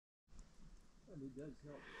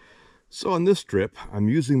So on this trip, I'm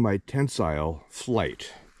using my Tentsile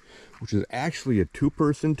Flite, which is actually a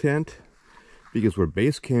two-person tent because we're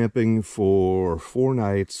base camping for 4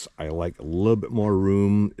 nights. I like a little bit more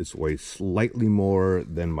room. It's weighs slightly more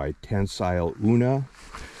than my Tentsile Una.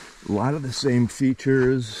 A lot of the same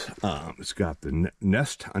features. It's got the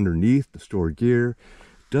nest underneath to store gear.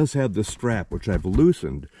 It does have the strap, which I've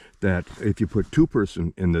loosened, that if you put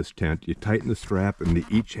 2-person in this tent, you tighten the strap and they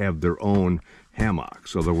each have their own hammock.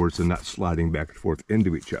 So in other words, they're not sliding back and forth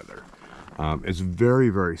into each other. It's very,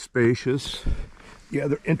 very spacious. The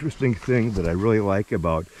other interesting thing that I really like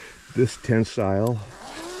about this Tentsile,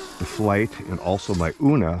 the Flite, and also my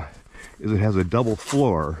Una, is it has a double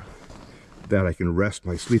floor that I can rest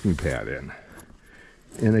my sleeping pad in.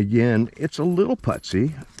 And again, it's a little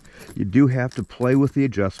putsy. You do have to play with the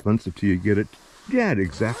adjustments until you get it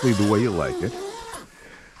exactly the way you like it.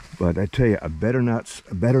 But I tell you, a better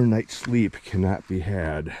night's sleep cannot be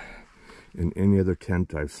had in any other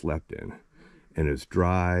tent I've slept in. And it's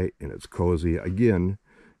dry and it's cozy. Again,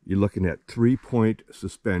 you're looking at 3-point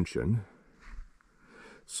suspension,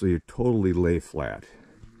 so you totally lay flat.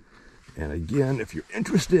 And again, if you're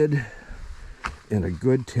interested in a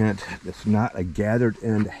good tent that's not a gathered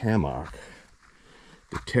end hammock,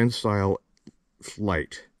 the Tentsile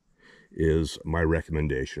Flite is my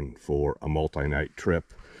recommendation for a multi-night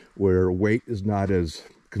trip where weight is not as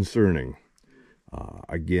concerning.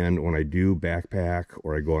 Again, when I do backpack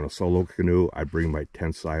or I go on a solo canoe, I bring my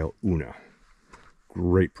Tentsile Una.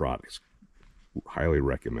 Great products. Highly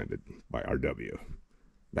recommended by RW.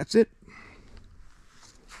 That's it.